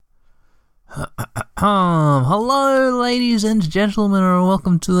Hello, ladies and gentlemen, and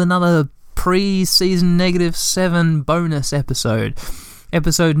welcome to another pre-season -7 bonus episode.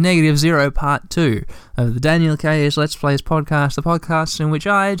 Episode -0 part 2 of the Daniel K's Let's Plays podcast, the podcast in which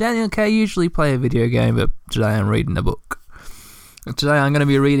I, Daniel K, usually play a video game, but today I'm reading a book. Today I'm going to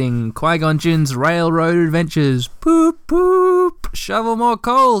be reading Qui-Gon Jinn's Railroad Adventures. Boop, boop, shovel more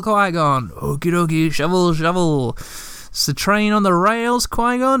coal, Qui-Gon. Okie dokie, shovel, shovel. Is the train on the rails,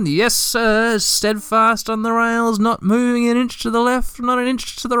 Qui-Gon? Yes, sir. Steadfast on the rails, not moving an inch to the left, not an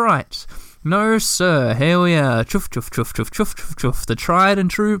inch to the right. No, sir. Here we are. Chuff, chuff, chuff, chuff, chuff, chuff, chuff. The tried and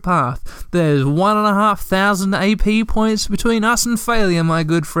true path. There's 1,500 AP points between us and failure, my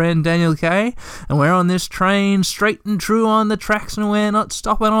good friend Daniel K. And we're on this train, straight and true on the tracks, and we're not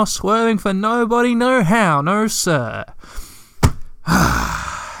stopping or swerving for nobody, no how. No, sir.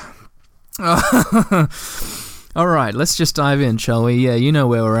 Alright, let's just dive in, shall we? Yeah, you know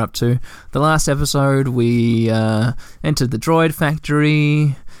where we're up to. The last episode, we entered the droid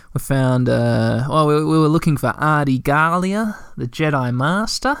factory. We found, we were looking for Adi Gallia, the Jedi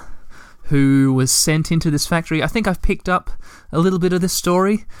Master, who was sent into this factory. I think I've picked up a little bit of this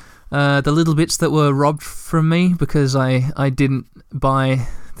story, the little bits that were robbed from me, because I didn't buy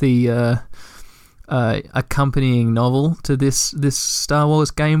the accompanying novel to this Star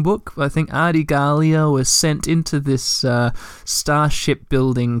Wars game book. I think Adi Gallia was sent into this starship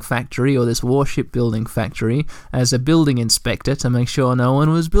building factory, or this warship building factory, as a building inspector to make sure no one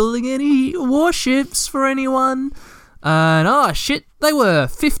was building any warships for anyone. And oh shit, they were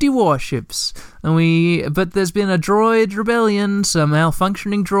 50 warships. But there's been a droid rebellion. Some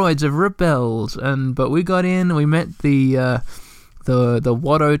malfunctioning droids have rebelled, but we got in. We met the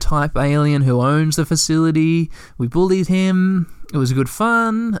Watto type alien who owns the facility. We bullied him. It was good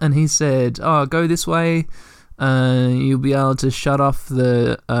fun, and he said, "Oh, go this way. You'll be able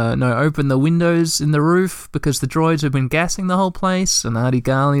to open the windows in the roof because the droids have been gassing the whole place, and Adi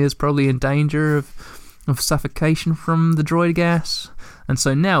Gallia is probably in danger of suffocation from the droid gas." And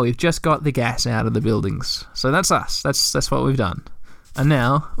so now we've just got the gas out of the buildings. So that's us. That's what we've done. And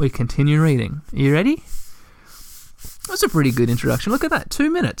now we continue reading. Are you ready? That's a pretty good introduction. Look at that, 2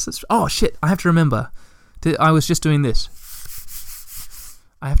 minutes. Oh shit, I have to remember. I was just doing this.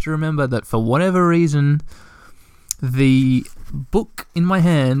 I have to remember that for whatever reason, the book in my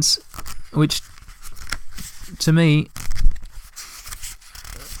hands, which to me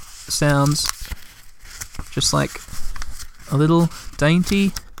sounds just like a little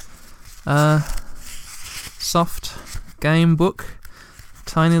dainty, soft game book,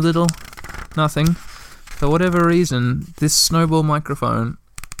 tiny little nothing. For whatever reason, this Snowball microphone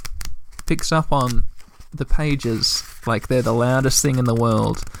picks up on the pages like they're the loudest thing in the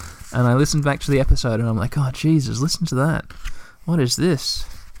world. And I listened back to the episode and I'm like, oh Jesus, listen to that. What is this?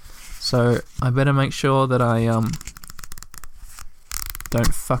 So I better make sure that I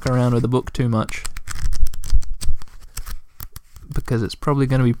don't fuck around with the book too much, because it's probably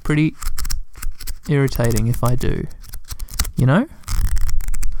going to be pretty irritating if I do. You know?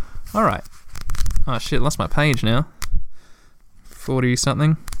 Alright. Oh shit, lost my page now.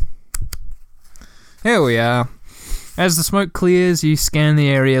 40-something. Here we are. As the smoke clears, you scan the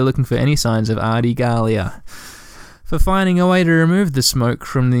area looking for any signs of Adi Gallia. For finding a way to remove the smoke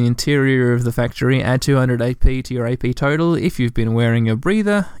from the interior of the factory, add 200 AP to your AP total. If you've been wearing a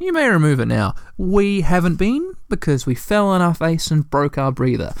breather, you may remove it now. We haven't been, because we fell on our face and broke our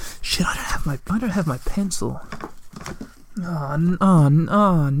breather. Shit, I don't have my pencil. Oh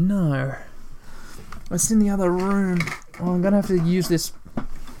no. It's in the other room. Oh, I'm gonna have to use this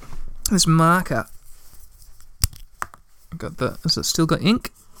marker. Has it still got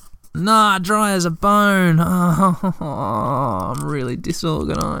ink? Nah, dry as a bone. Oh, I'm really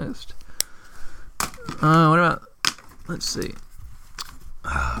disorganised. What about? Let's see.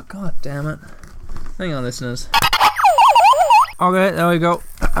 Oh, God damn it! Hang on, listeners. Okay, there we go.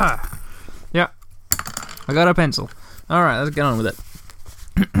 Yeah, I got a pencil. All right, let's get on with it.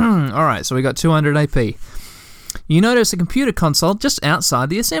 Alright, so we got 200 AP. You notice a computer console just outside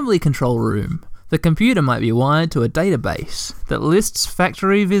the assembly control room. The computer might be wired to a database that lists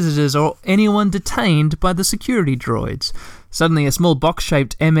factory visitors or anyone detained by the security droids. Suddenly, a small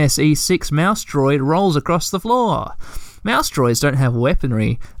box-shaped MSE-6 mouse droid rolls across the floor. Mouse droids don't have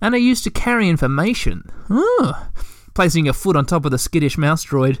weaponry and are used to carry information. Placing your foot on top of the skittish mouse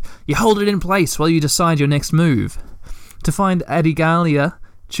droid, you hold it in place while you decide your next move. To find Adi Gallia,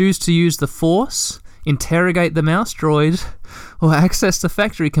 choose to use the Force, interrogate the mouse droid, or access the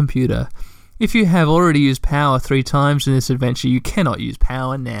factory computer. If you have already used power 3 times in this adventure, you cannot use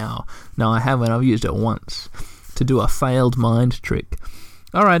power now. No, I haven't. I've used it once to do a failed mind trick.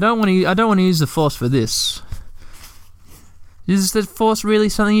 All right, I don't want to use the Force for this. Is the Force really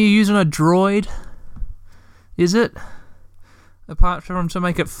something you use on a droid? Is it? Apart from to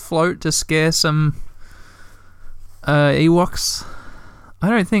make it float to scare some Ewoks? I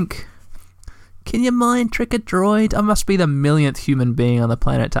don't think... Can you mind trick a droid? I must be the millionth human being on the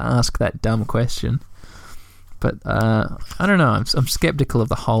planet to ask that dumb question. But, I don't know, I'm skeptical of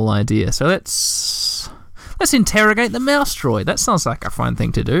the whole idea. So let's interrogate the mouse droid. That sounds like a fun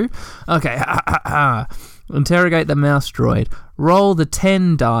thing to do. Okay, interrogate the mouse droid. Roll the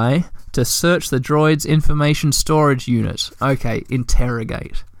 10 die to search the droid's information storage unit. Okay,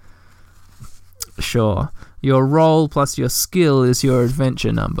 interrogate. Sure. Your roll plus your skill is your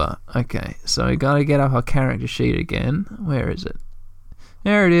adventure number. Okay, so we gotta get up our character sheet again. Where is it?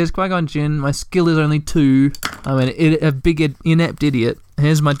 There it is, Qui-Gon Jinn. My skill is only 2. I'm a big inept idiot.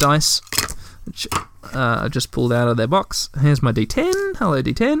 Here's my dice, which I just pulled out of their box. Here's my D10. Hello,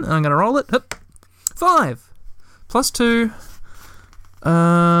 D10. I'm gonna roll it. Hup. 5 plus 2.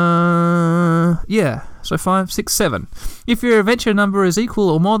 Yeah. So 5, 6, 7. If your adventure number is equal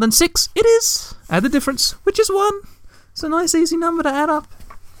or more than 6, it is. Add the difference, which is 1. It's a nice, easy number to add up.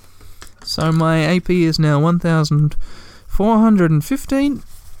 So my AP is now 1,415.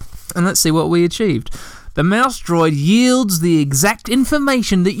 And let's see what we achieved. The mouse droid yields the exact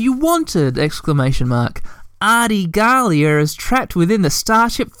information that you wanted! ! Adi Gallia is trapped within the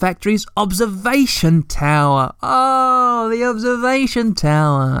Starship Factory's observation tower. Oh, the observation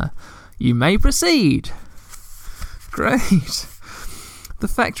tower. You may proceed. Great. The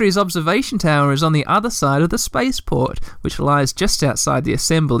factory's observation tower is on the other side of the spaceport, which lies just outside the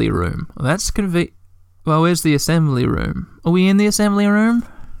assembly room. Well, that's Well, where's the assembly room? Are we in the assembly room?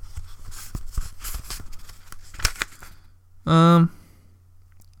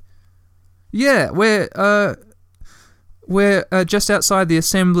 Yeah, we're just outside the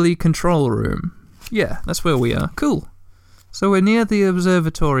assembly control room. Yeah, that's where we are. Cool. So we're near the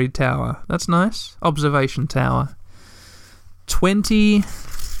observatory tower. That's nice. Observation tower. 20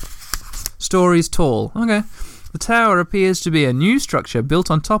 stories tall. Okay. The tower appears to be a new structure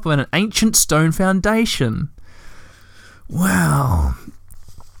built on top of an ancient stone foundation. Wow.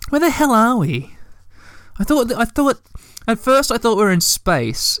 Where the hell are we? At first I thought we were in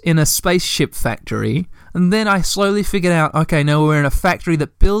space, in a spaceship factory, and then I slowly figured out, okay, no, we're in a factory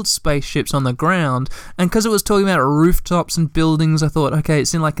that builds spaceships on the ground, and because it was talking about rooftops and buildings, I thought, okay,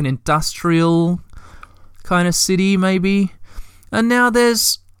 it's in like an industrial kind of city, maybe, and now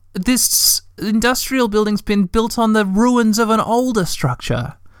there's this industrial building's been built on the ruins of an older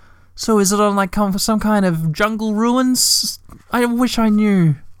structure. So is it on like some kind of jungle ruins? I wish I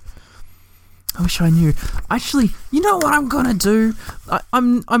knew. Actually, you know what I'm gonna do?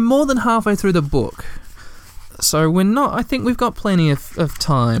 I'm more than halfway through the book, so we're not. I think we've got plenty of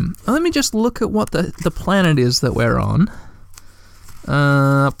time. Let me just look at what the planet is that we're on.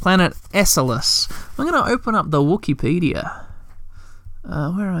 Planet Essalus. I'm gonna open up the Wikipedia.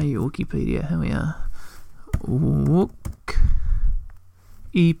 Where are you, Wikipedia? Here we are.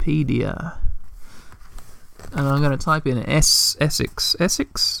 Wikipedia. And I'm gonna type in Essex,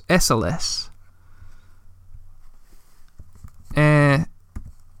 SLS.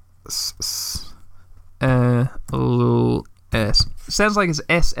 Sounds like it's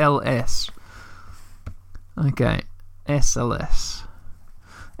SLS. Okay, SLS.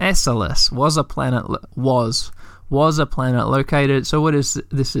 SLS was a planet located. So what is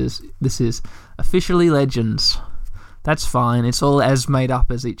this? This is officially Legends. That's fine. It's all as made up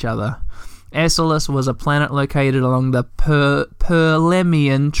as each other. Essalus was a planet located along the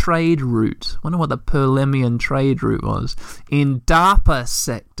Perlemian trade route. Wonder what the Perlemian trade route was. In DARPA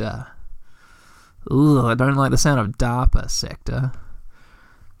sector. Ugh, I don't like the sound of DARPA sector.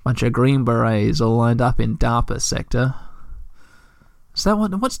 Bunch of Green Berets all lined up in DARPA sector. Is that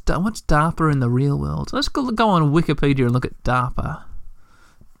what's DARPA in the real world? Let's go on Wikipedia and look at DARPA.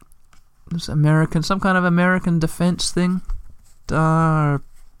 It's some kind of American defense thing.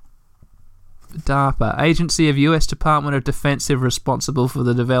 DARPA, Agency of U.S. Department of Defense, responsible for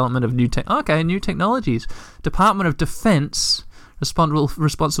the development of new technologies. Department of Defense,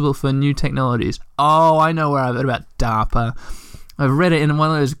 responsible for new technologies. Oh, I know where I've heard about DARPA. I've read it in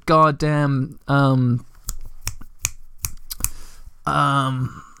one of those goddamn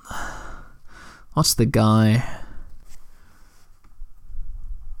what's the guy?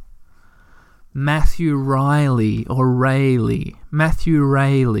 Matthew Riley. Matthew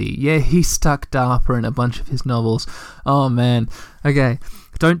Rayleigh. Yeah, he stuck DARPA in a bunch of his novels. Oh, man. Okay.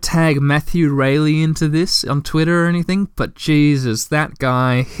 don't tag Matthew Raley into this on Twitter or anything, but Jesus, that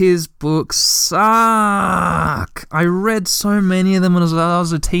guy, his books suck. I read so many of them when I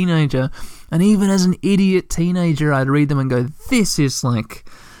was a teenager, and even as an idiot teenager, I'd read them and go, this is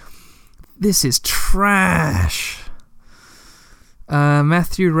trash.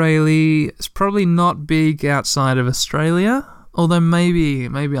 Matthew Raley is probably not big outside of Australia, although maybe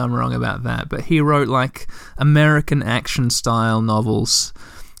I'm wrong about that, but he wrote like American action-style novels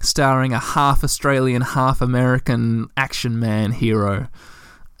starring a half Australian, half American action man hero.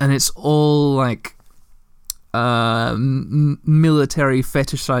 And it's all like military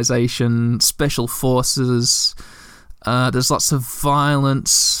fetishization, special forces, there's lots of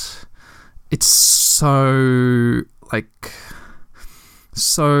violence. It's so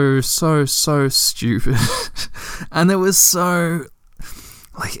stupid. And it was so,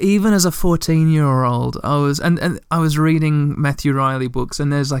 like, even as a 14-year-old, I was reading Matthew Raley books,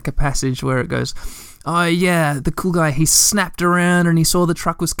 and there's like a passage where it goes, oh yeah, the cool guy, he snapped around and he saw the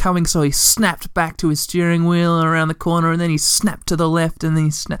truck was coming, so he snapped back to his steering wheel around the corner, and then he snapped to the left, and then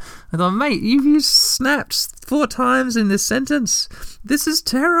he snapped. I thought, mate, you've used snaps 4 times in this sentence. This is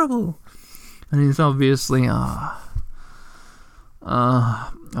terrible. And he's obviously, what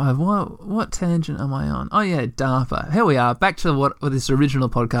tangent am I on? Oh yeah, DARPA. Here we are, back to what this original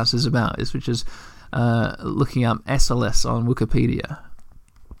podcast is about, which is looking up SLS on Wikipedia.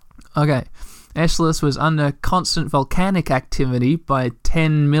 Okay, SLS was under constant volcanic activity by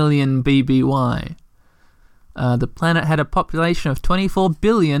 10 million BBY. The planet had a population of 24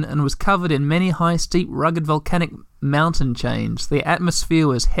 billion and was covered in many high, steep, rugged volcanic mountain chains. The atmosphere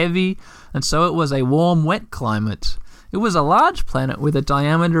was heavy, and so it was a warm, wet climate. It was a large planet with a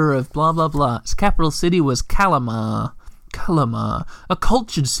diameter of blah blah blah. Its capital city was Kalamar, a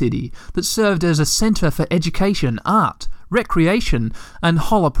cultured city that served as a centre for education, art, recreation, and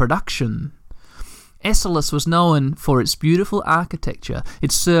holoproduction. Essalus was known for its beautiful architecture.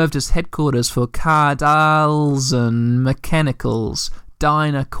 It served as headquarters for Cardalsan Mechanicals,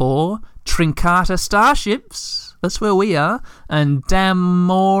 Dynacore, Trincata Starships, that's where we are, and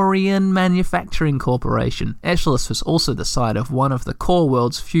Damorian Manufacturing Corporation. Essalus was also the site of one of the core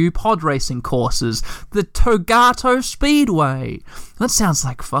world's few pod racing courses, the Togato Speedway. That sounds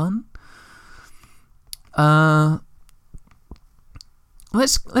like fun.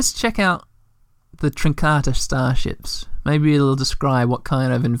 Let's check out the Trincata Starships. Maybe it'll describe what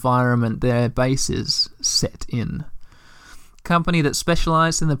kind of environment their base is set in. Company that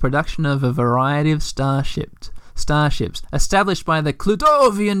specialized in the production of a variety of starships, established by the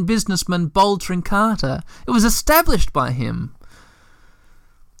Cludovian businessman Bold Trincata. It was established by him.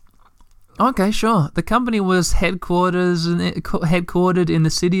 Okay, sure. The company was headquartered in the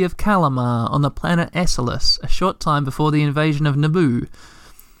city of Kalamar on the planet Essalus, a short time before the invasion of Naboo.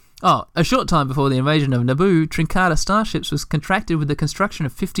 Trincata Starships was contracted with the construction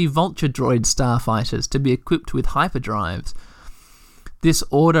of 50 Vulture droid starfighters to be equipped with hyperdrives. This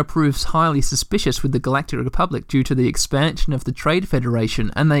order proves highly suspicious with the Galactic Republic due to the expansion of the Trade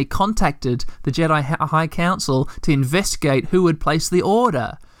Federation, and they contacted the Jedi High Council to investigate who would place the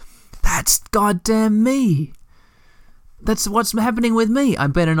order. That's goddamn me. That's what's happening with me. I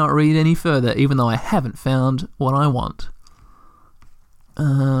better not read any further, even though I haven't found what I want.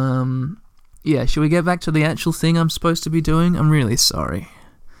 Yeah, should we get back to the actual thing I'm supposed to be doing? I'm really sorry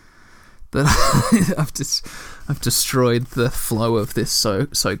that I've destroyed the flow of this so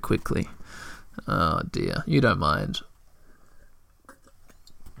quickly. Oh dear, you don't mind.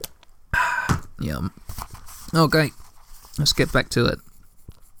 Yum. Okay, let's get back to it.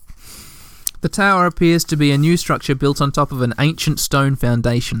 The tower appears to be a new structure built on top of an ancient stone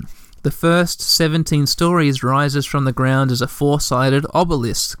foundation. The first 17 stories rises from the ground as a 4-sided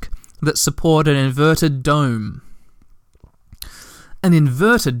obelisk that support an inverted dome. An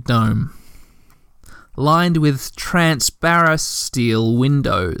inverted dome, lined with transparent steel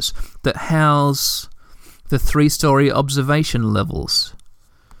windows that house the 3-story observation levels.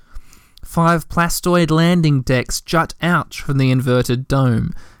 5 plastoid landing decks jut out from the inverted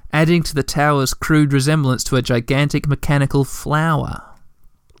dome, adding to the tower's crude resemblance to a gigantic mechanical flower.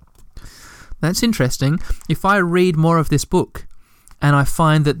 That's interesting. If I read more of this book and I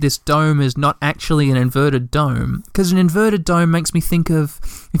find that this dome is not actually an inverted dome, because an inverted dome makes me think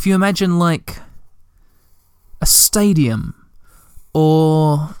of, if you imagine like a stadium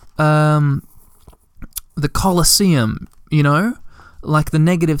or the Colosseum, you know, like the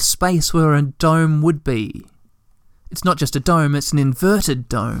negative space where a dome would be. It's not just a dome, it's an inverted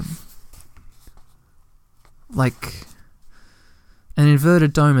dome. Like An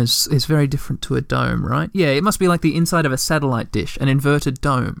inverted dome is very different to a dome, right? Yeah, it must be like the inside of a satellite dish, an inverted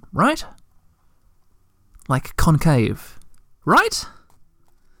dome, right? Like concave, right?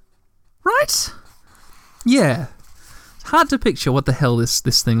 Right? Yeah. It's hard to picture what the hell this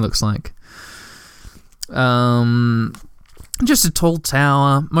thing looks like. Just a tall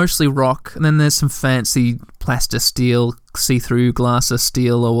tower, mostly rock, and then there's some fancy plaster steel, see-through glass of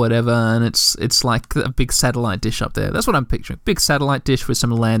steel or whatever, and it's like a big satellite dish up there. That's what I'm picturing. Big satellite dish with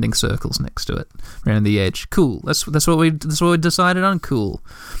some landing circles next to it, around the edge. Cool. That's what we decided on. Cool.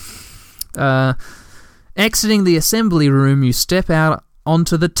 Exiting the assembly room, you step out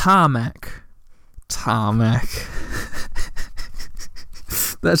onto the tarmac. Tarmac.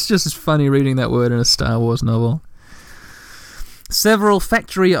 That's just as funny reading that word in a Star Wars novel. Several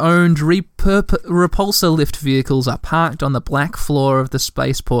factory-owned repulsor lift vehicles are parked on the black floor of the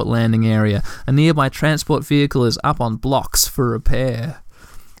spaceport landing area. A nearby transport vehicle is up on blocks for repair.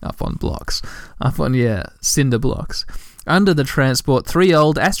 Cinder blocks. Under the transport, 3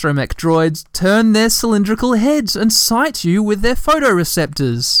 old astromech droids turn their cylindrical heads and sight you with their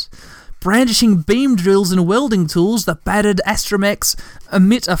photoreceptors. Brandishing beam drills and welding tools, the battered astromechs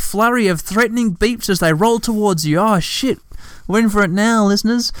emit a flurry of threatening beeps as they roll towards you. Oh shit. We're in for it now,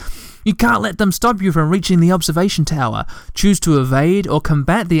 listeners. You can't let them stop you from reaching the observation tower. Choose to evade or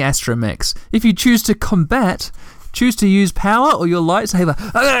combat the astromechs. If you choose to combat, choose to use power or your lightsaber.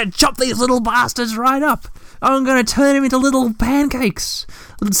 I'm going to chop these little bastards right up. I'm going to turn them into little pancakes.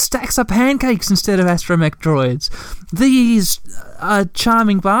 Little stacks of pancakes instead of astromech droids. These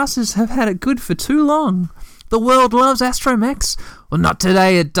charming bastards have had it good for too long. The world loves astromechs. Well, not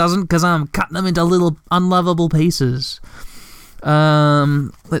today it doesn't, because I'm cutting them into little unlovable pieces.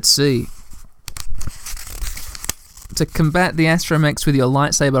 Let's see. To combat the astromechs with your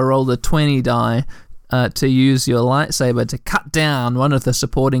lightsaber, roll the 20 die to use your lightsaber to cut down one of the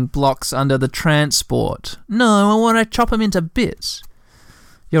supporting blocks under the transport. No, I want to chop them into bits.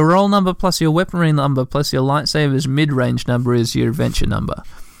 Your roll number plus your weaponry number plus your lightsaber's mid-range number is your adventure number.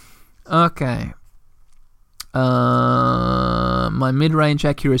 Okay. My mid-range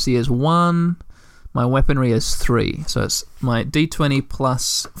accuracy is 1. My weaponry is 3. So it's my d20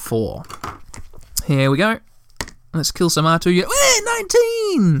 plus 4. Here we go. Let's kill some R2.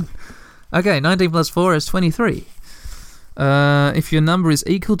 19! Okay, 19 plus 4 is 23. If your number is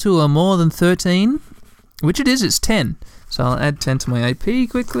equal to or more than 13, which it is, it's 10. So I'll add 10 to my AP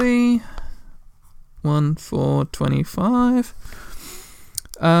quickly. 1, 4, 25.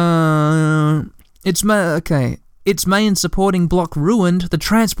 Its main supporting block ruined, the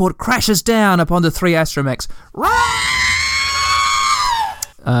transport crashes down upon the 3 astromechs.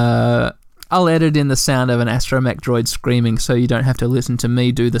 I'll edit in the sound of an astromech droid screaming so you don't have to listen to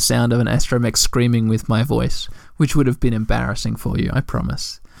me do the sound of an astromech screaming with my voice, which would have been embarrassing for you, I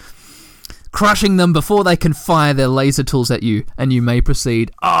promise. Crushing them before they can fire their laser tools at you, and you may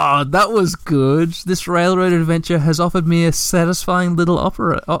proceed. Oh, that was good. This railroad adventure has offered me a satisfying little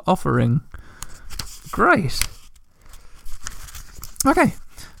offering. Great. Okay.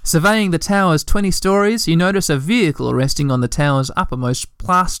 Surveying the tower's 20 stories, you notice a vehicle resting on the tower's uppermost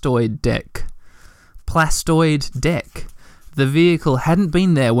plastoid deck. The vehicle hadn't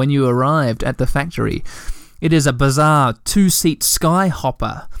been there when you arrived at the factory. It is a bizarre 2-seat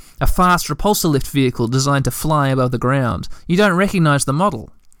Skyhopper, a fast repulsor lift vehicle designed to fly above the ground. You don't recognize the model.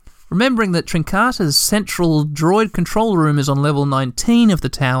 Remembering that Trincata's central droid control room is on level 19 of the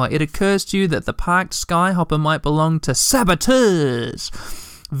tower, it occurs to you that the parked Skyhopper might belong to saboteurs,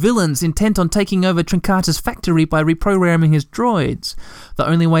 villains intent on taking over Trincata's factory by reprogramming his droids. The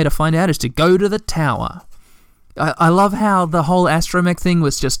only way to find out is to go to the tower. I love how the whole astromech thing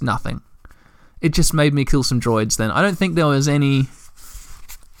was just nothing. It just made me kill some droids then. I don't think there was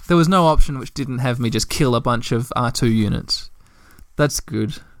no option which didn't have me just kill a bunch of R2 units. That's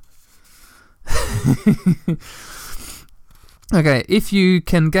good. Okay, if you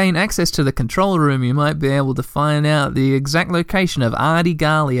can gain access to the control room, you might be able to find out the exact location of Adi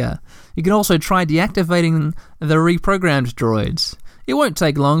Gallia. You can also try deactivating the reprogrammed droids. It won't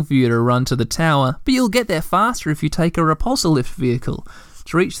take long for you to run to the tower, but you'll get there faster if you take a repulsor lift vehicle.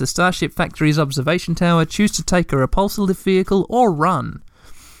 To reach the Starship Factory's observation tower, choose to take a repulsor lift vehicle or run.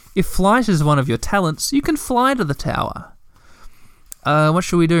 If flight is one of your talents, you can fly to the tower. What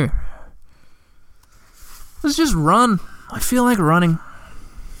should we do? Let's just run. I feel like running.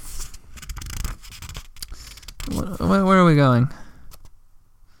 Where are we going?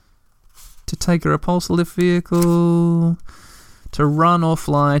 To take a repulsor lift vehicle. To run or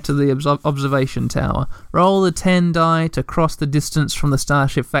fly to the observation tower. Roll the 10 die to cross the distance from the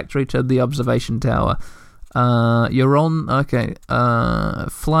Starship Factory to the observation tower. Your roll, okay.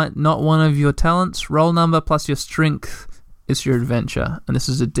 Flight, not one of your talents. Roll number plus your strength is your adventure, and this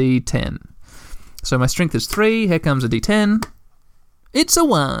is a D10. So my strength is 3. Here comes a D10. It's a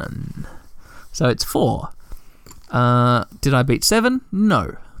 1. So it's 4. Did I beat 7?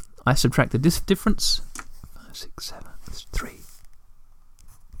 No. I subtract the difference. 5, 6, 7. That's 3,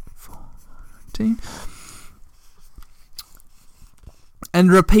 4, 19.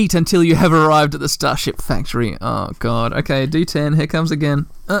 And repeat until you have arrived at the Starship Factory. Oh, God. Okay, D10. Here comes again.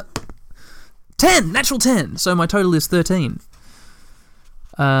 10! Natural 10! So my total is 13.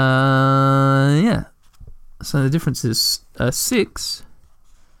 Yeah. So the difference is 6.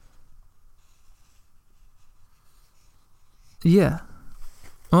 Yeah.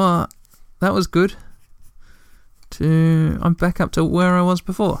 Oh, that was good. I'm back up to where I was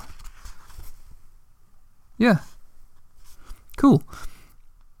before. Yeah. Cool.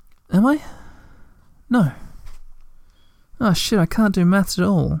 Am I? No. Oh shit, I can't do maths at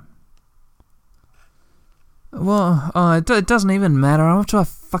all. Well, it doesn't even matter. I'm up to a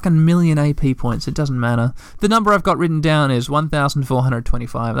fucking million AP points. It doesn't matter. The number I've got written down is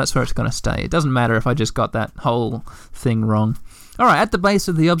 1,425. That's where it's going to stay. It doesn't matter if I just got that whole thing wrong. Alright, at the base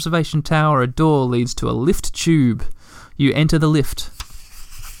of the observation tower, a door leads to a lift tube. You enter the lift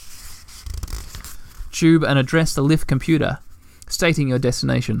tube and address the lift computer, stating your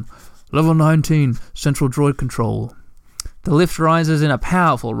destination. Level 19, Central Droid Control. The lift rises in a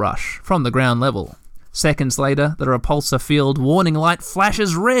powerful rush from the ground level. Seconds later, the repulsor field warning light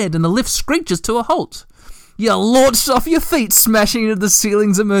flashes red and the lift screeches to a halt. You're launched off your feet, smashing into the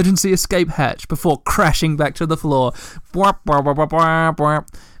ceiling's emergency escape hatch before crashing back to the floor.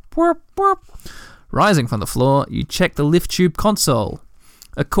 Rising from the floor, you check the lift tube console.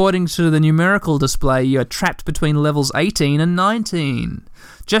 According to the numerical display, you are trapped between levels 18 and 19,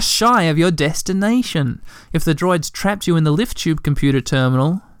 just shy of your destination. If the droids trapped you in the lift tube computer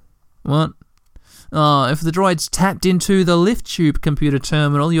terminal... What? Oh, if the droids tapped into the lift tube computer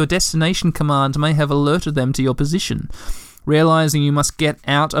terminal, your destination command may have alerted them to your position. Realizing you must get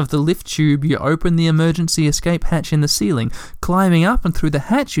out of the lift tube, you open the emergency escape hatch in the ceiling. Climbing up and through the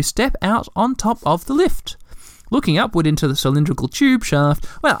hatch, you step out on top of the lift. Looking upward into the cylindrical tube shaft...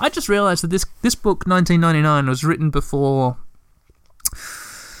 Well, I just realised that this book, 1999, was written before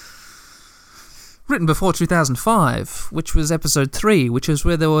 2005, which was episode 3, which is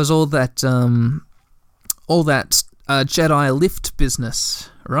where there was all that Jedi lift business,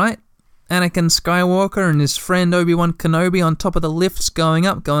 right? Anakin Skywalker and his friend Obi-Wan Kenobi on top of the lifts, going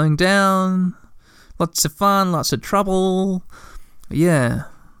up, going down. Lots of fun, lots of trouble. Yeah.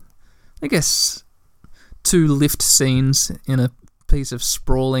 I guess 2 lift scenes in a piece of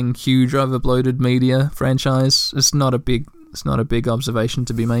sprawling, huge, overbloated media franchise. It's not a big observation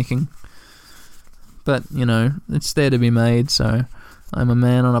to be making. But, you know, it's there to be made, so I'm a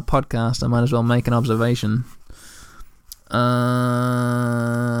man on a podcast. I might as well make an observation.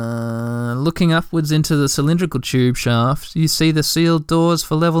 Looking upwards into the cylindrical tube shaft, you see the sealed doors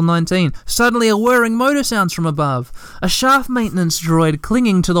for level 19. Suddenly a whirring motor sounds from above. A shaft maintenance droid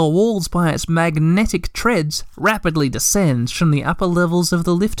clinging to the walls by its magnetic treads rapidly descends from the upper levels of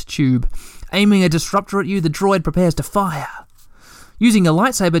the lift tube. Aiming a disruptor at you, the droid prepares to fire. Using a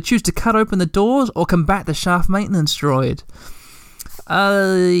lightsaber, choose to cut open the doors or combat the shaft maintenance droid.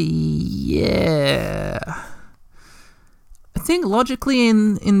 Yeah. I think logically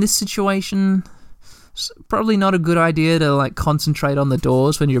in this situation, it's probably not a good idea to concentrate on the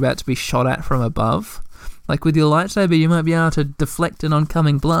doors when you're about to be shot at from above. Like with your lightsaber, you might be able to deflect an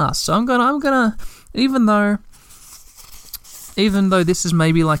oncoming blast. So I'm gonna, even though this is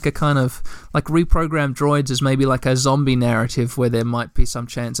maybe like a kind of reprogrammed droids is maybe like a zombie narrative where there might be some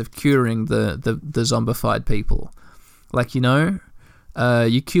chance of curing the zombified people.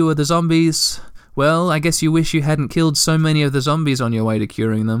 You cure the zombies. Well, I guess you wish you hadn't killed so many of the zombies on your way to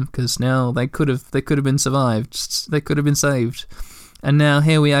curing them, because now they could have been survived. They could have been saved. And now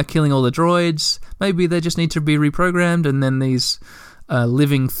here we are killing all the droids. Maybe they just need to be reprogrammed, and then these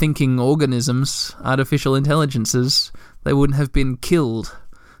living, thinking organisms, artificial intelligences, they wouldn't have been killed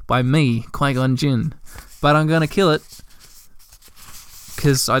by me, Qui-Gon Jinn. But I'm going to kill it,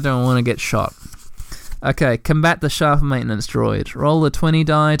 because I don't want to get shot. Okay, combat the shaft maintenance droid. Roll a 20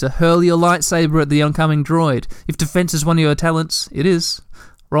 die to hurl your lightsaber at the oncoming droid. If defense is one of your talents, it is.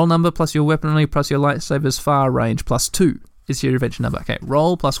 Roll number plus your weaponry plus your lightsaber's far range plus 2 is your adventure number. Okay,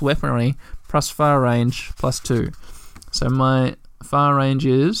 roll plus weaponry plus far range plus 2. So my far range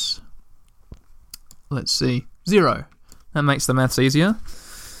is, let's see, 0. That makes the maths easier.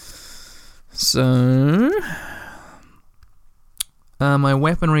 So my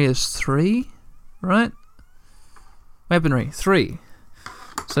weaponry is 3. Right? Weaponry, 3.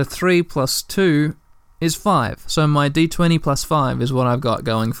 So 3 plus 2 is 5. So my d20 plus 5 is what I've got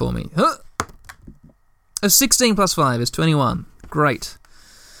going for me. A 16 plus 5 is 21. Great.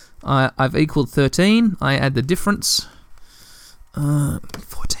 I've equaled 13. I add the difference. 14,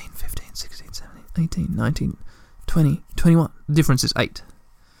 15, 16, 17, 18, 19, 20, 21. The difference is 8.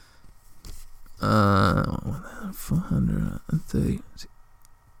 430,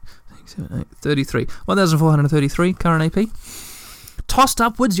 33. 1,433 current AP. Tossed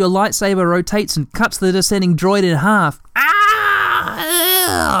upwards, your lightsaber rotates and cuts the descending droid in half.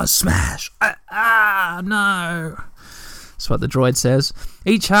 Smash! No! That's what the droid says.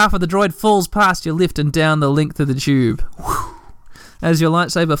 Each half of the droid falls past your lift and down the length of the tube. Whew. As your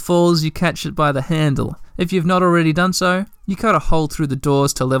lightsaber falls, you catch it by the handle. If you've not already done so, you cut a hole through the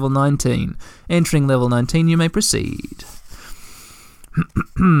doors to level 19. Entering level 19, you may proceed.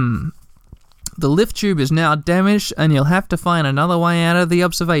 The lift tube is now damaged, and you'll have to find another way out of the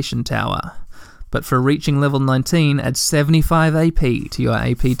observation tower. But for reaching level 19, add 75 AP to your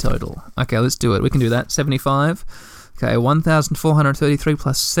AP total. Okay, let's do it. We can do that. 75. Okay, 1,433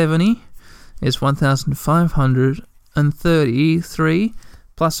 plus 70 is 1,533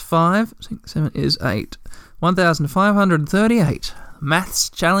 plus 5, 6, 7 is 8. 1,538. Maths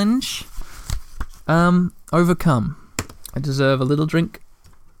challenge. Overcome. I deserve a little drink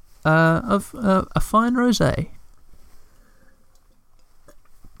of a fine rosé.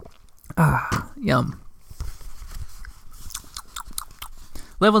 Yum.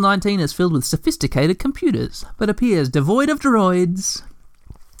 Level 19 is filled with sophisticated computers, but appears devoid of droids.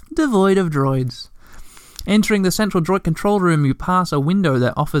 Devoid of droids. Entering the central droid control room, you pass a window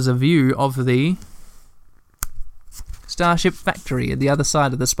that offers a view of the Starship factory at the other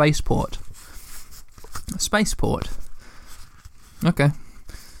side of the spaceport. Spaceport. Okay.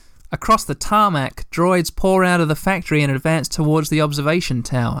 Across the tarmac, droids pour out of the factory and advance towards the observation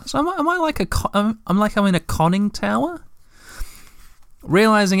tower. So am I like I'm in a conning tower?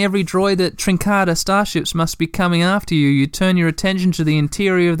 Realizing every droid at Trincada starships must be coming after you, you turn your attention to the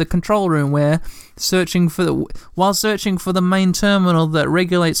interior of the control room while searching for the main terminal that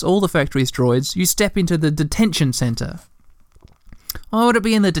regulates all the factory's droids, you step into the detention center. Why would it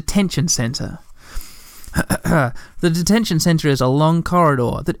be in the detention center? The detention center is a long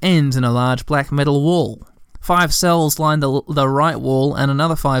corridor that ends in a large black metal wall. 5 cells line the right wall, and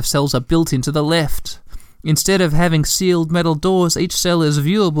another 5 cells are built into the left. Instead of having sealed metal doors, each cell is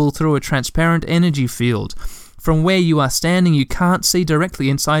viewable through a transparent energy field. From where you are standing, you can't see directly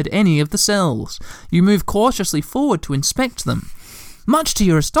inside any of the cells. You move cautiously forward to inspect them. Much to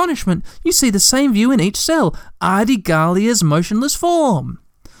your astonishment, you see the same view in each cell, Adi Gallia's motionless form.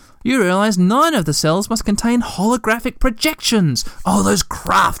 You realize 9 of the cells must contain holographic projections. Oh, those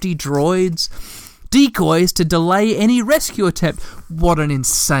crafty droids. Decoys to delay any rescue attempt. What an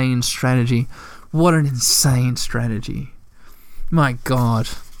insane strategy. What an insane strategy. My God.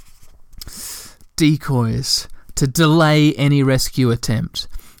 Decoys to delay any rescue attempt.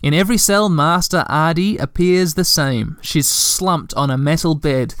 In every cell, Master Adi appears the same. She's slumped on a metal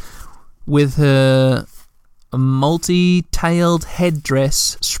bed with her multi-tailed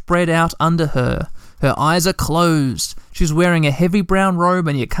headdress spread out under her. Her eyes are closed. She's wearing a heavy brown robe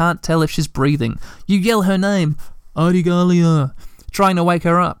and you can't tell if she's breathing. You yell her name, Adi Gallia, trying to wake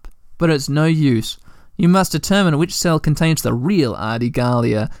her up, but it's no use. You must determine which cell contains the real Adi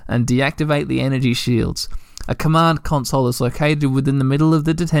Gallia and deactivate the energy shields. A command console is located within the middle of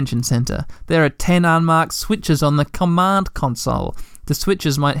the detention center. There are 10 unmarked switches on the command console. The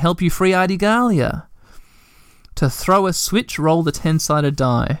switches might help you free Adi Gallia. To throw a switch, roll the 10-sided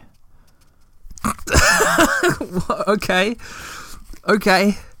die. Okay.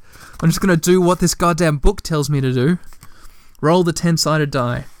 I'm just going to do what this goddamn book tells me to do. Roll the 10-sided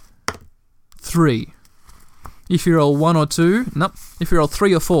die. 3. If you roll 1 or 2, nope. If you roll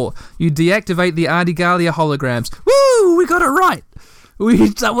 3 or 4, you deactivate the Adi Gallia holograms. Woo! We got it right.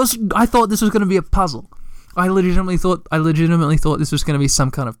 I thought this was going to be a puzzle. I legitimately thought this was going to be some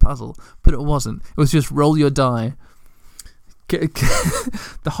kind of puzzle, but it wasn't. It was just roll your die. The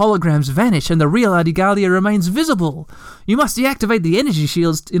holograms vanish and the real Adi Gallia remains visible. You must deactivate the energy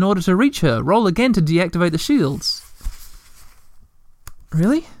shields in order to reach her. Roll again to deactivate the shields.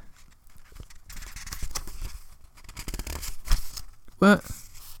 Really? What?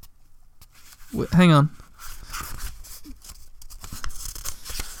 Hang on.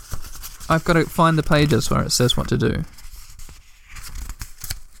 I've got to find the pages where it says what to do.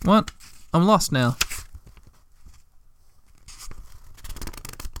 What? I'm lost now.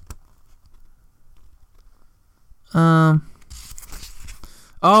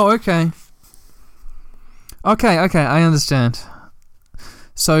 Oh, okay. Okay, I understand.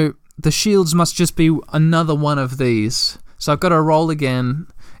 So the shields must just be another one of these. So I've got to roll again.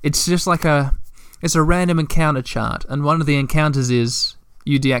 It's just like it's a random encounter chart, and one of the encounters is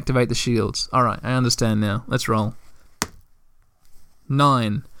you deactivate the shields. Alright, I understand now. Let's roll.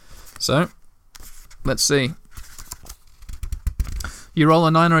 9. So, let's see. You roll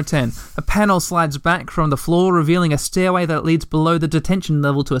a 9 or a 10. A panel slides back from the floor, revealing a stairway that leads below the detention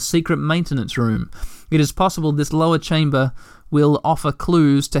level to a secret maintenance room. It is possible this lower chamber will offer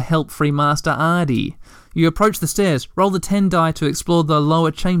clues to help free Master Ardy. You approach the stairs. Roll the 10 die to explore the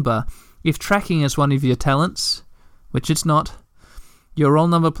lower chamber. If tracking is one of your talents, which it's not, your roll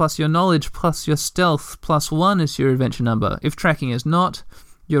number plus your knowledge plus your stealth plus 1 is your adventure number. If tracking is not,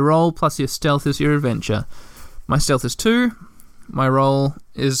 your roll plus your stealth is your adventure. My stealth is 2. My roll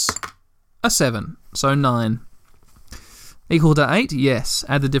is a 7, so 9. Equal to 8? Yes.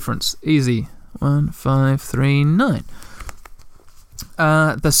 Add the difference. Easy. 1, 5, 3, 9.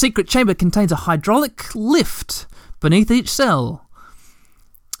 The secret chamber contains a hydraulic lift beneath each cell.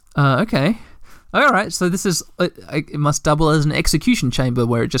 Okay. Alright, so this is... it must double as an execution chamber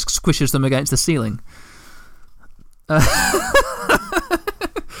where it just squishes them against the ceiling.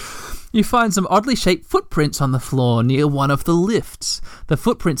 You find some oddly shaped footprints on the floor near one of the lifts. The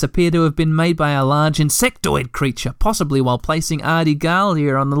footprints appear to have been made by a large insectoid creature, possibly while placing Ardy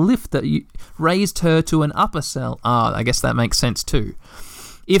Gallia on the lift that raised her to an upper cell. I guess that makes sense too.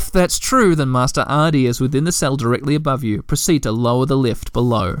 If that's true, then Master Ardy is within the cell directly above you. Proceed to lower the lift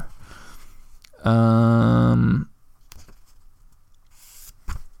below. To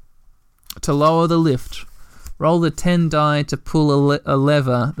lower the lift, roll the 10 die to pull a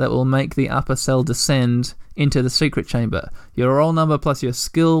lever that will make the upper cell descend into the secret chamber. Your roll number plus your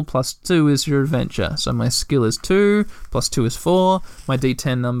skill plus 2 is your adventure. So my skill is 2, plus 2 is 4. My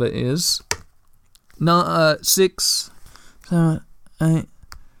d10 number is 6, 7, 8,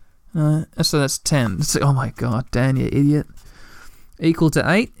 9. So that's 10. Oh my god, Dan, you idiot. Equal to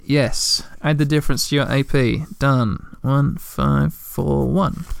 8? Yes. Add the difference to your AP. Done. 1, 5, 4,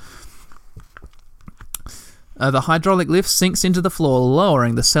 1. The hydraulic lift sinks into the floor,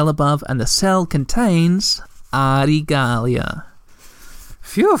 lowering the cell above, and the cell contains Ardy Gallia.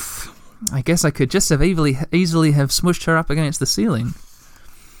 Phew. I guess I could just have easily have smushed her up against the ceiling.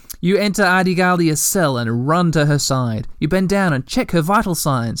 You enter Ardy Gallia's cell and run to her side. You bend down and check her vital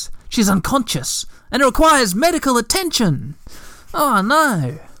signs. She's unconscious and requires medical attention. Oh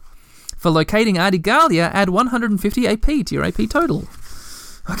no. For locating Ardy Gallia, add 150 AP to your AP total.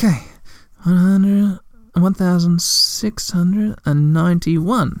 Okay.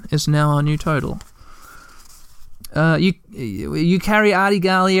 1,691 is now our new total. You carry Ardy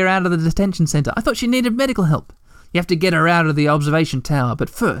Gallia out of the detention center. I thought she needed medical help. You have to get her out of the observation tower, but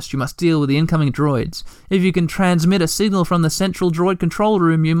first you must deal with the incoming droids. If you can transmit a signal from the central droid control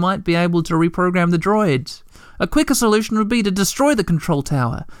room, you might be able to reprogram the droids. A quicker solution would be to destroy the control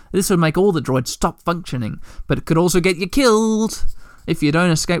tower. This would make all the droids stop functioning, but it could also get you killed if you don't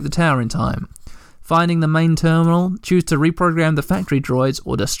escape the tower in time. Finding the main terminal, choose to reprogram the factory droids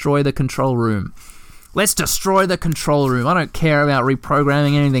or destroy the control room. Let's destroy the control room. I don't care about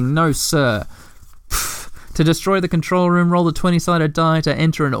reprogramming anything. No, sir. To destroy the control room, roll the 20-sided die to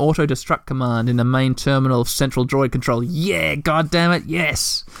enter an auto-destruct command in the main terminal of central droid control. Yeah, goddammit,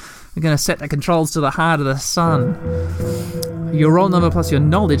 yes! We're going to set the controls to the heart of the sun. Your roll number plus your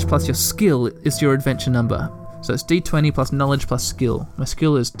knowledge plus your skill is your adventure number. So it's d20 plus knowledge plus skill. My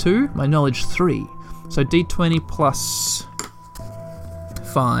skill is 2, my knowledge 3. So d20 plus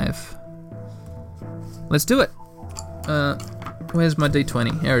 5. Let's do it. Where's my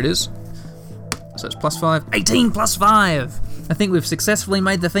d20? Here it is. So it's plus 5. 18 plus 5! I think we've successfully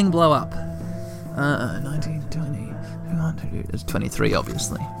made the thing blow up. 19, 20, 200. It's 23,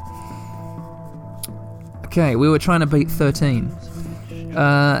 obviously. Okay, we were trying to beat 13.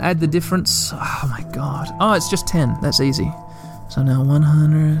 Add the difference. Oh my god. Oh, it's just 10. That's easy. So now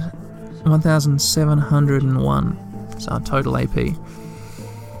 1,701. It's our total AP.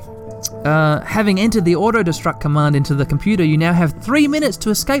 Having entered the auto-destruct command into the computer, you now have 3 minutes to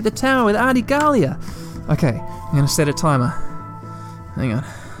escape the tower with Ardy Gallia. Okay, I'm going to set a timer. Hang on.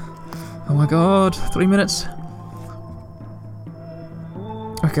 Oh my god, 3 minutes.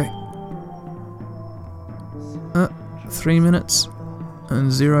 Okay. 3 minutes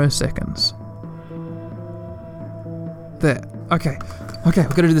and 0 seconds. There. Okay, we've got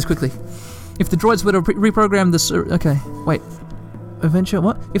to do this quickly. If the droids were to reprogram this... Okay, wait. Adventure,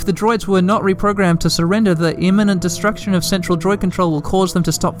 what? If the droids were not reprogrammed to surrender, the imminent destruction of central droid control will cause them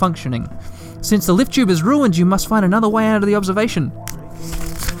to stop functioning. Since the lift tube is ruined, you must find another way out of the observation.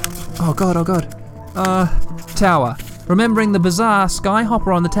 Oh god. Tower. Remembering the bizarre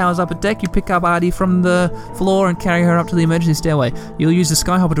skyhopper on the tower's upper deck, you pick up Artie from the floor and carry her up to the emergency stairway. You'll use the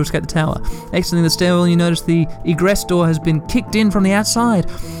skyhopper to escape the tower. Exiting the stairwell, you notice the egress door has been kicked in from the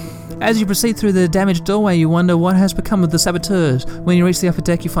outside. As you proceed through the damaged doorway, you wonder what has become of the saboteurs. When you reach the upper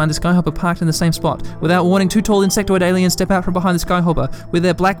deck, you find the skyhopper parked in the same spot. Without warning, 2 tall insectoid aliens step out from behind the skyhopper. With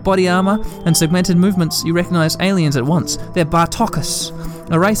their black body armor and segmented movements, you recognize aliens at once. They're Bartokus,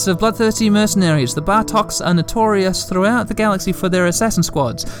 a race of bloodthirsty mercenaries. The Bartoks are notorious throughout the galaxy for their assassin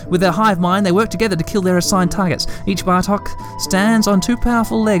squads. With their hive mind, they work together to kill their assigned targets. Each Bartok stands on 2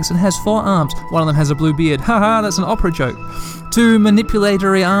 powerful legs and has 4 arms. One of them has a blue beard. Haha, that's an opera joke. 2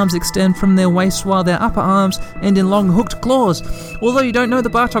 manipulatory arms extend from their waists, while their upper arms end in long hooked claws. Although you don't know the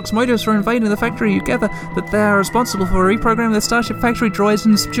Bartok's motives for invading the factory, you gather that they are responsible for reprogramming the Starship factory droids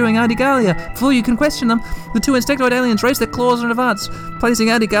and subduing Ardigalia. Before you can question them, the 2 insectoid aliens raise their claws in advance, placing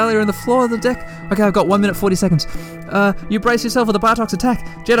Ardigalia on the floor of the deck. Okay, I've got 1 minute 40 seconds. You brace yourself for the Bartok's attack.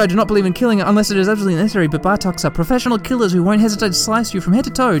 Jedi do not believe in killing unless it is absolutely necessary, but Bartoks are professional killers who won't hesitate to slice you from head to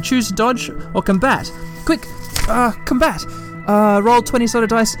toe. Choose dodge or combat. Quick, combat. Roll 20 sided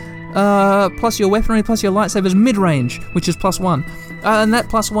dice, plus your weaponry, plus your lightsabers mid-range, which is +1. And that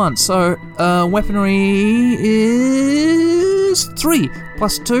 +1, so weaponry is 3,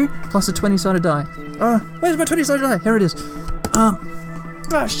 +2, plus a 20 sided die. Where's my 20 sided die? Here it is.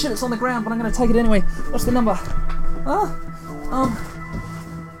 Shit, it's on the ground, but I'm going to take it anyway. What's the number?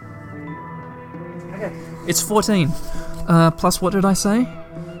 Okay. It's 14. Plus what did I say?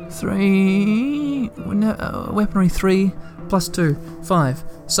 3, weaponry 3, +2, 5.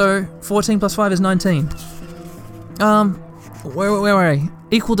 So 14 plus 5 is 19. Where are we?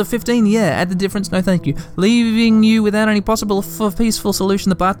 Equal to 15? Yeah, add the difference, no thank you. Leaving you without any possible peaceful solution,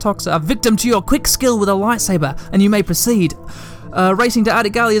 the Bartoks are victim to your quick skill with a lightsaber, and you may proceed. Racing to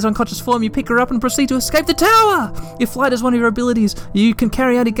Ardigalia's unconscious form, you pick her up and proceed to escape the tower! If flight is one of your abilities, you can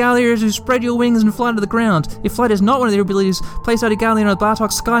carry Ardigalia as you spread your wings and fly to the ground. If flight is not one of your abilities, place Ardigalia on a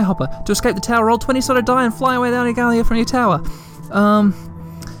Bartok skyhopper. To escape the tower, roll 20 sided die and fly away with Ardigalia from your tower.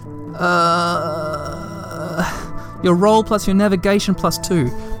 Your roll plus your navigation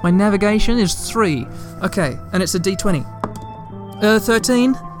 +2. My navigation is 3. Okay, and it's a d20.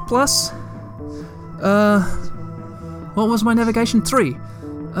 13 plus... what was my navigation? 3.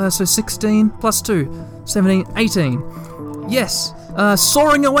 So 16 plus 2. 17, 18. Yes.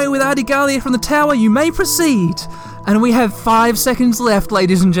 Soaring away with Ardigalia from the tower, you may proceed. And we have 5 seconds left,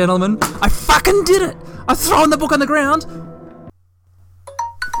 ladies and gentlemen. I fucking did it! I've thrown the book on the ground.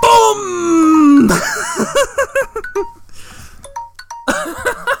 Boom!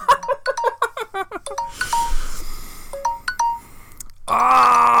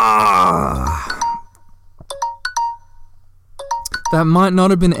 That might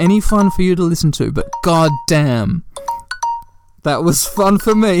not have been any fun for you to listen to, but god damn, that was fun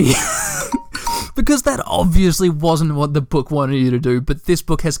for me. Because that obviously wasn't what the book wanted you to do, but this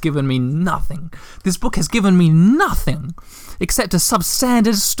book has given me nothing. This book has given me nothing except a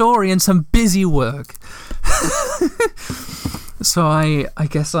substandard story and some busy work. So I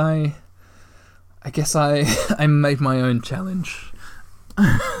guess I made my own challenge.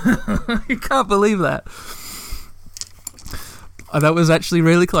 I can't believe that. That was actually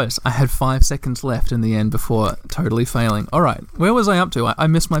really close. I had 5 seconds left in the end before totally failing. Alright, where was I up to? I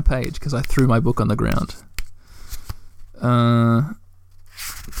missed my page because I threw my book on the ground.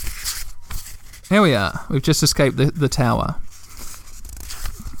 Here we are. We've just escaped the tower.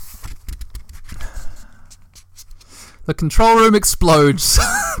 The control room explodes.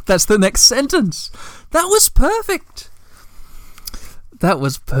 That's the next sentence. That was perfect. That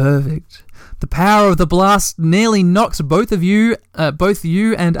was perfect. The power of the blast nearly knocks both you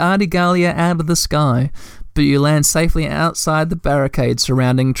and Ardigalia out of the sky, but you land safely outside the barricade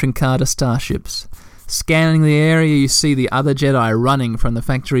surrounding Trincada starships. Scanning the area, you see the other Jedi running from the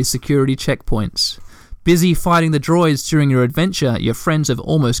factory's security checkpoints. Busy fighting the droids during your adventure, your friends have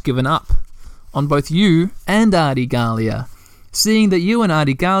almost given up on both you and Ardigalia. Seeing that you and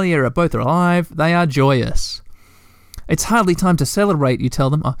Ardigalia are both alive, they are joyous. It's hardly time to celebrate, you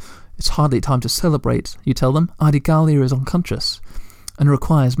tell them. Ardigalia is unconscious and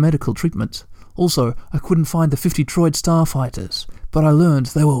requires medical treatment. Also, I couldn't find the 50 droid starfighters, but I learned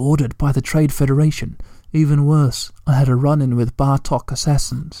they were ordered by the Trade Federation. Even worse, I had a run-in with Bartok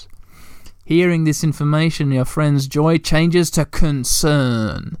assassins. Hearing this information, your friend's joy changes to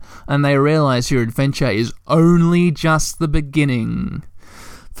concern, and they realize your adventure is only just the beginning.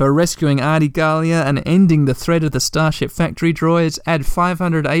 For rescuing Ardigalia and ending the threat of the Starship Factory droids, add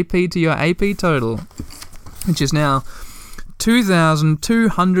 500 AP to your AP total, which is now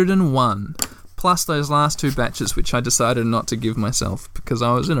 2,201, plus those last 2 batches, which I decided not to give myself because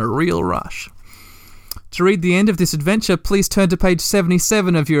I was in a real rush. To read the end of this adventure, please turn to page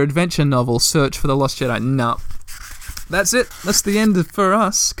 77 of your adventure novel, Search for the Lost Jedi. No. That's it. That's the end for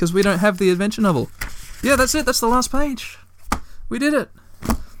us, because we don't have the adventure novel. Yeah, that's it. That's the last page. We did it.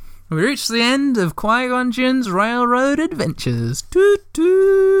 We reached the end of Qui-Gon Jinn's Railroad Adventures. Toot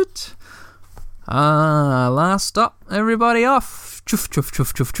toot. Last stop. Everybody off. Chuff, chuff,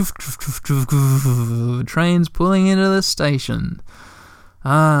 chuff, chuff, chuff, chuff, chuff, chuff. Trains pulling into the station.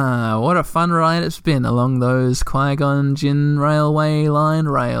 What a fun ride it's been along those Qui-Gon Jinn railway line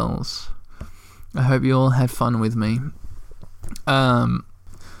rails. I hope you all had fun with me.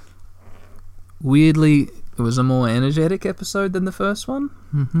 Weirdly, it was a more energetic episode than the first one.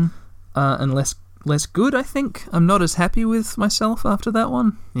 Mm-hmm. And less good, I think. I'm not as happy with myself after that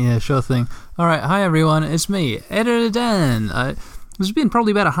one. Yeah, sure thing. Alright, hi everyone, it's me, Editor Dan. It's been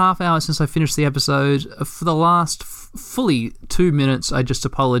probably about a half hour since I finished the episode. For the last fully 2 minutes, I just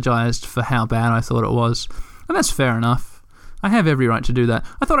apologised for how bad I thought it was. And that's fair enough. I have every right to do that.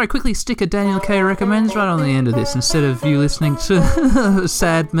 I thought I'd quickly stick a Daniel K. Recommends right on the end of this, instead of you listening to a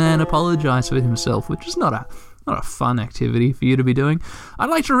sad man apologise for himself, which is not a fun activity for you to be doing.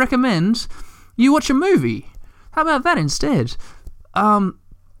 I'd like to recommend you watch a movie. How about that instead? Yeah,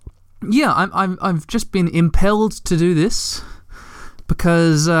 I've just been impelled to do this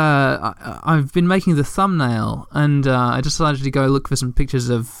because I've been making the thumbnail, and I decided to go look for some pictures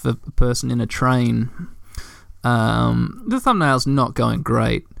of a person in a train. The thumbnail's not going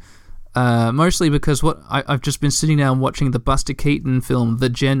great, mostly because I've just been sitting down watching the Buster Keaton film The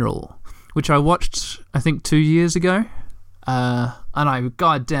General, which I watched I think 2 years ago, and I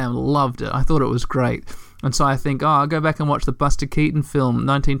goddamn loved it. I thought it was great, and so I think, I'll go back and watch the Buster Keaton film,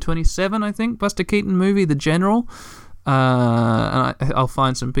 1927 I think, Buster Keaton movie The General, and I'll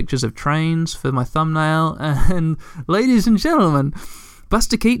find some pictures of trains for my thumbnail, and ladies and gentlemen,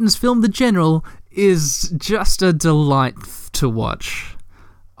 Buster Keaton's film The General is just a delight to watch.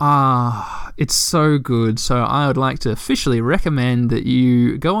 It's so good. So I would like to officially recommend that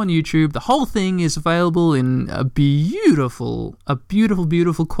you go on YouTube. The whole thing is available in a beautiful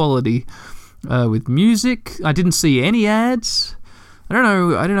quality with music. I didn't see any ads. I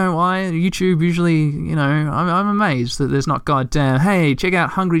don't know why. YouTube usually, I'm amazed that there's not goddamn, hey, check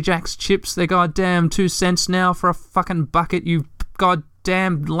out Hungry Jack's chips. They're goddamn 2 cents now for a fucking bucket, you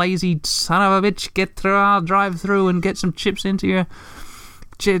goddamn lazy son of a bitch. Get through our drive-through and get some chips into your...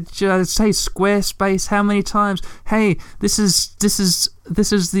 say Squarespace how many times? Hey, this is the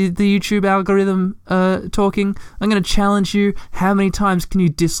YouTube algorithm talking. I'm going to challenge you. How many times can you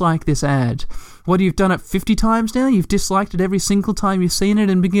dislike this ad? What, you've done it 50 times now? You've disliked it every single time you've seen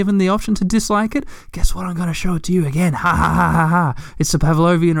it and been given the option to dislike it? Guess what? I'm going to show it to you again. Ha ha ha ha ha. It's the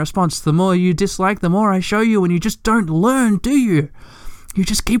Pavlovian response. The more you dislike, the more I show you, and you just don't learn, do you? You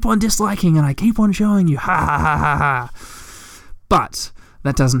just keep on disliking and I keep on showing you. Ha ha ha ha ha. But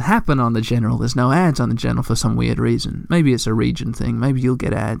that doesn't happen on The General. There's no ads on The General for some weird reason. Maybe it's a region thing. Maybe you'll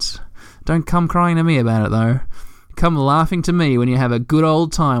get ads. Don't come crying to me about it, though. Come laughing to me when you have a good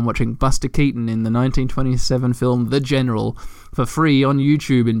old time watching Buster Keaton in the 1927 film The General for free on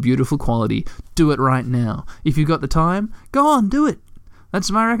YouTube in beautiful quality. Do it right now. If you've got the time, go on, do it.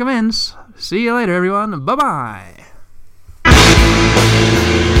 That's my recommends. See you later, everyone. Bye-bye.